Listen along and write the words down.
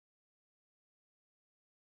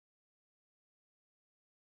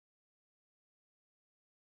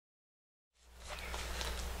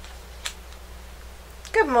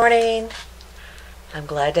Good morning. I'm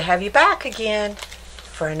glad to have you back again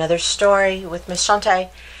for another story with Miss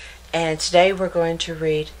Shantae. And today we're going to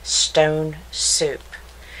read Stone Soup.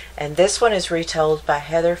 And this one is retold by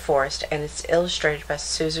Heather Forrest and it's illustrated by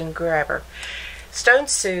Susan Gaber. Stone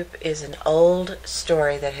Soup is an old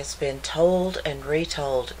story that has been told and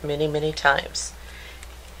retold many, many times.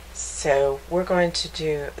 So we're going to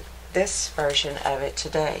do this version of it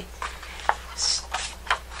today.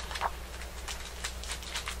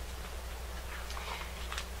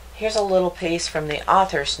 Here's a little piece from the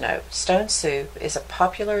author's note. Stone Soup is a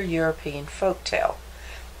popular European folk tale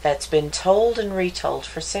that's been told and retold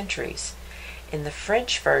for centuries. In the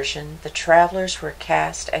French version, the travelers were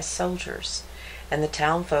cast as soldiers, and the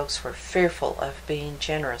town folks were fearful of being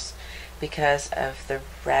generous because of the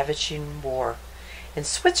ravaging war. In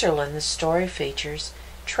Switzerland, the story features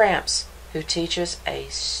tramps who teaches a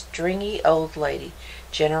stringy old lady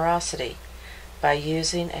generosity by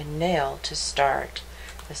using a nail to start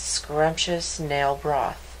the scrumptious nail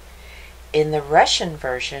broth. In the Russian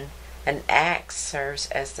version, an axe serves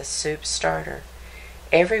as the soup starter.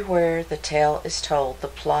 Everywhere the tale is told, the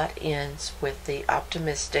plot ends with the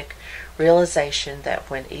optimistic realization that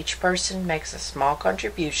when each person makes a small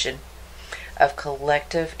contribution, of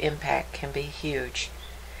collective impact can be huge.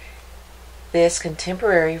 This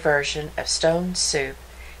contemporary version of Stone Soup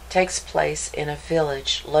takes place in a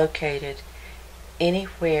village located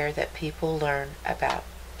anywhere that people learn about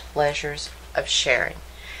pleasures of sharing.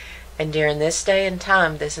 And during this day and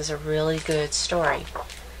time, this is a really good story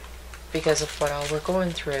because of what all we're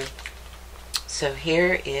going through. So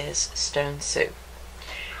here is Stone Soup.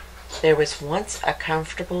 There was once a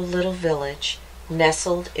comfortable little village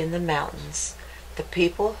nestled in the mountains. The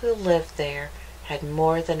people who lived there had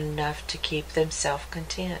more than enough to keep themselves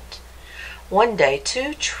content. One day,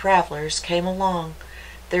 two travelers came along.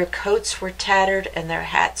 Their coats were tattered and their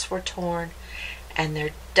hats were torn, and their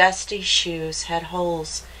dusty shoes had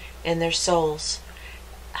holes in their soles.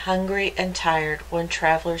 Hungry and tired, one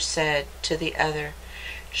traveler said to the other,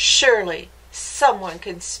 "Surely someone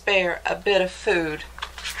can spare a bit of food."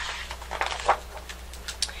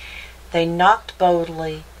 They knocked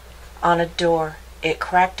boldly on a door. It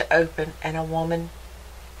cracked open, and a woman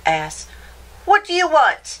asked, "What do you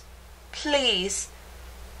want?" "Please,"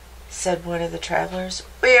 said one of the travelers,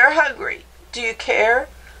 "we are hungry. Do you care?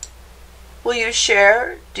 Will you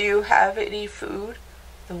share? Do you have any food?"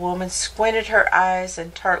 The woman squinted her eyes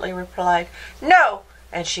and tartly replied, "No,"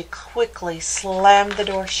 and she quickly slammed the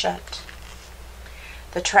door shut.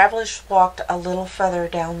 The travelers walked a little further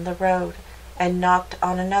down the road and knocked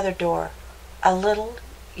on another door. A little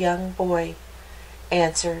young boy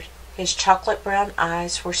answered. His chocolate brown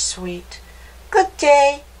eyes were sweet. "Good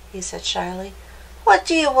day," he said shyly. "What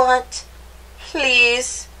do you want?"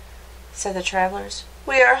 "Please," said the travelers,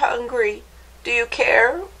 "we are hungry. Do you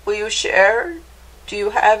care? Will you share? Do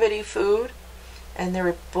you have any food?" And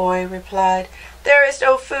the boy replied, "There is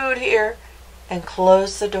no food here," and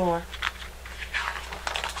closed the door.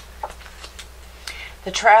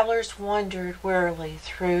 The travelers wandered wearily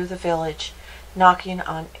through the village, knocking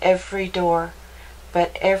on every door,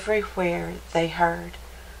 but everywhere they heard,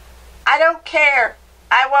 "I don't care.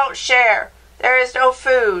 I won't share. There is no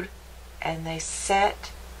food." And they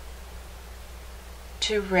sat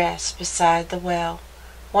to rest beside the well.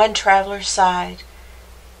 One traveler sighed.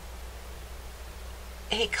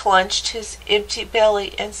 He clenched his empty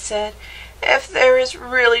belly and said, "If there is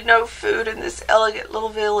really no food in this elegant little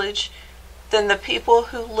village, then the people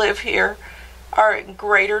who live here are in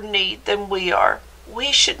greater need than we are.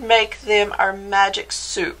 We should make them our magic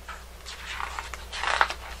soup."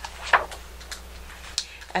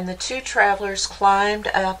 And the two travelers climbed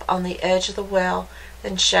up on the edge of the well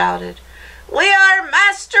and shouted, "We are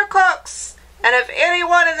master cooks, and if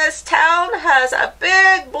anyone in this town has a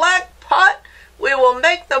big black pot, we will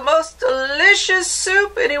make the most delicious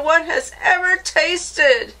soup anyone has ever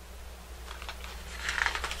tasted."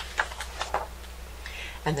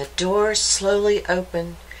 And the door slowly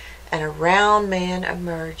opened, and a round man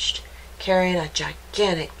emerged, carrying a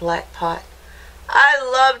gigantic black pot. "I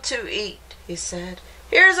love to eat," he said.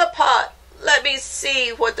 "Here's a pot. Let me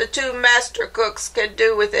see what the two master cooks can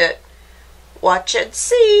do with it." "Watch and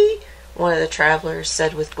see," one of the travelers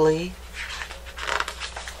said with glee.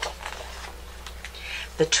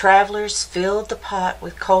 The travelers filled the pot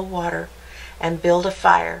with cold water and built a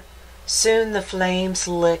fire. Soon the flames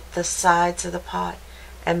licked the sides of the pot,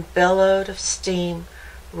 and bellowed of steam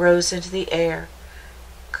rose into the air.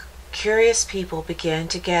 Curious people began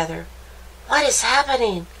to gather. "What is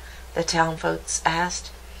happening?" the town folks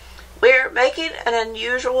asked. "We're making an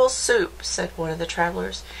unusual soup," said one of the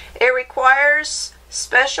travelers. "It requires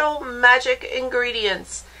special magic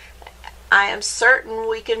ingredients. I am certain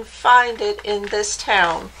we can find it in this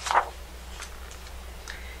town."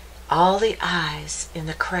 All the eyes in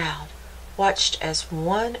the crowd watched as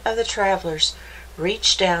one of the travelers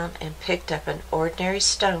reached down and picked up an ordinary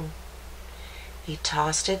stone. He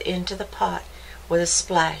tossed it into the pot with a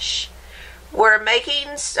splash. "We're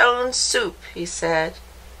making stone soup," he said.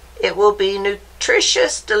 "It will be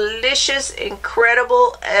nutritious, delicious,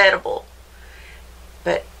 incredible, edible.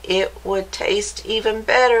 But it would taste even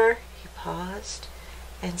better," he paused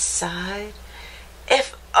and sighed,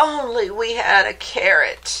 "if only we had a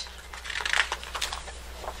carrot."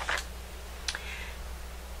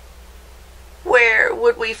 "Where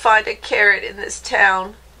would we find a carrot in this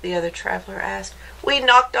town?" the other traveler asked. "We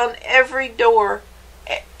knocked on every door.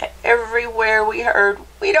 Everywhere we heard,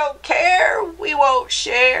 'We don't care, we won't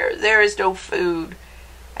share, there is no food.'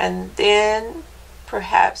 And then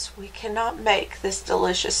perhaps we cannot make this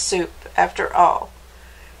delicious soup after all,"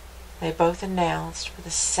 they both announced with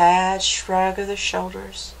a sad shrug of the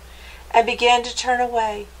shoulders, and began to turn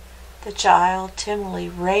away. The child timidly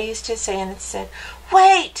raised his hand and said,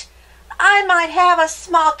 "Wait! I might have a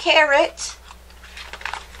small carrot."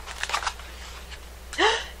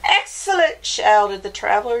 "Excellent!" shouted the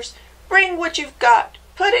travelers. "Bring what you've got.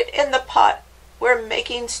 Put it in the pot. We're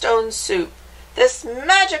making stone soup. This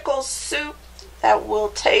magical soup that will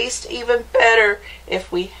taste even better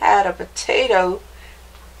if we had a potato,"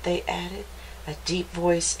 they added. A deep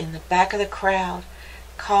voice in the back of the crowd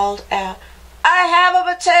called out, "I have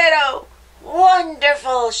a potato!"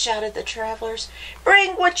 "Wonderful!" shouted the travelers.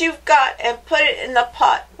 "Bring what you've got and put it in the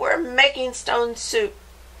pot. We're making stone soup.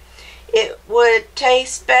 It would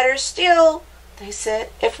taste better still," they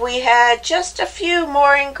said, "if we had just a few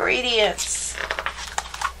more ingredients."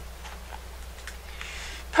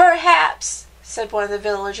 "Perhaps," said one of the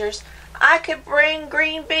villagers, "I could bring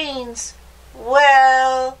green beans."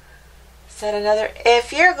 "Well," said another,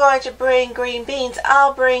 "if you're going to bring green beans,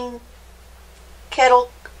 I'll bring kernel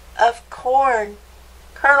of corn."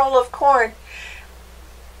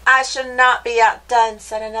 "I shall not be outdone,"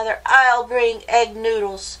 said another. "I'll bring egg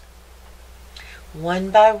noodles." One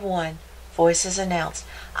by one, voices announced,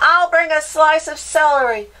 "I'll bring a slice of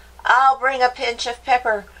celery. I'll bring a pinch of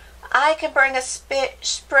pepper. I can bring a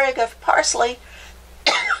sprig of parsley.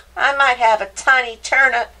 I might have a tiny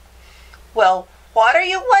turnip." "Well, what are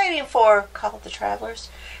you waiting for?" called the travelers.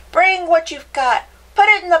 "Bring what you've got. Put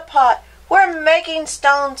it in the pot. We're making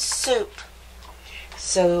stone soup."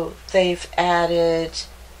 So they've added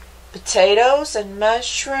potatoes and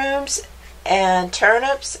mushrooms and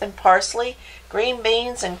turnips and parsley, green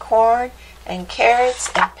beans and corn and carrots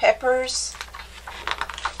and peppers.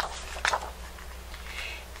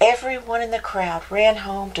 Everyone in the crowd ran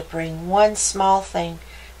home to bring one small thing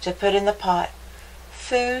to put in the pot.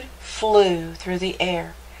 Food flew through the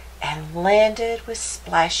air and landed with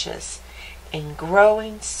splashes in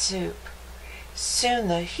growing soup. Soon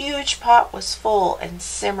the huge pot was full and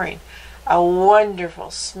simmering. A wonderful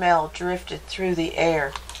smell drifted through the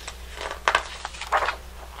air.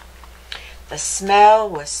 The smell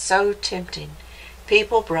was so tempting.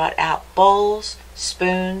 People brought out bowls,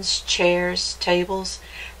 spoons, chairs, tables.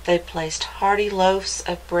 They placed hearty loaves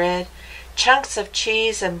of bread, chunks of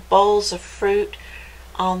cheese, and bowls of fruit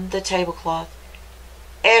on the tablecloth.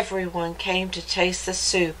 Everyone came to taste the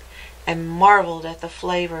soup and marveled at the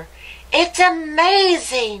flavor. "It's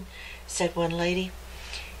amazing," said one lady.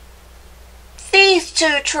 "These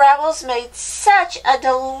two travelers made such a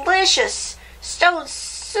delicious stone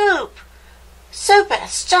soup." "Soup at a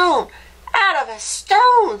stone, out of a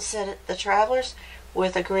stone," said the travelers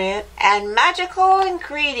with a grin, "and magical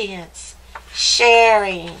ingredients."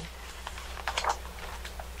 Sharing.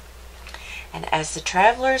 And as the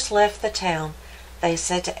travelers left the town, they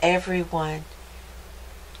said to everyone,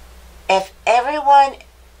 "If everyone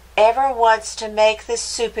ever wants to make this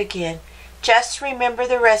soup again, just remember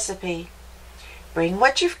the recipe. Bring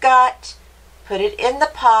what you've got, put it in the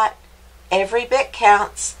pot, every bit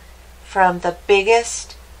counts, from the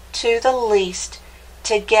biggest to the least.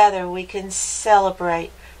 Together we can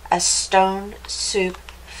celebrate a stone soup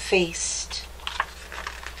feast."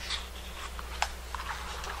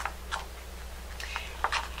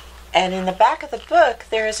 And in the back of the book,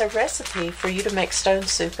 there is a recipe for you to make stone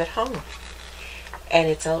soup at home. And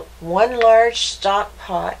it's one large stock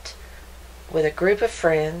pot with a group of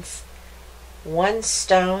friends, one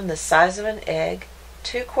stone the size of an egg,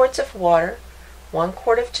 2 quarts of water, 1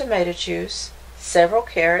 quart of tomato juice, several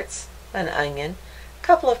carrots, an onion, a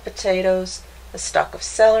couple of potatoes, a stalk of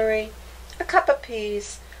celery, a cup of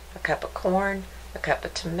peas, a cup of corn, a cup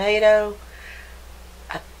of tomato,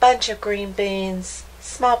 a bunch of green beans,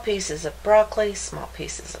 small pieces of broccoli, small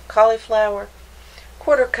pieces of cauliflower,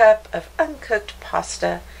 quarter cup of uncooked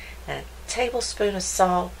pasta, and a tablespoon of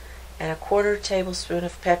salt, and a quarter tablespoon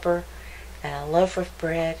of pepper, and a loaf of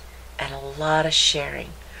bread, and a lot of sharing.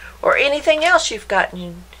 Or anything else you've got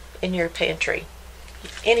in your pantry.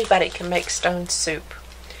 Anybody can make stone soup.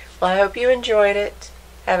 Well, I hope you enjoyed it.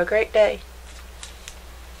 Have a great day.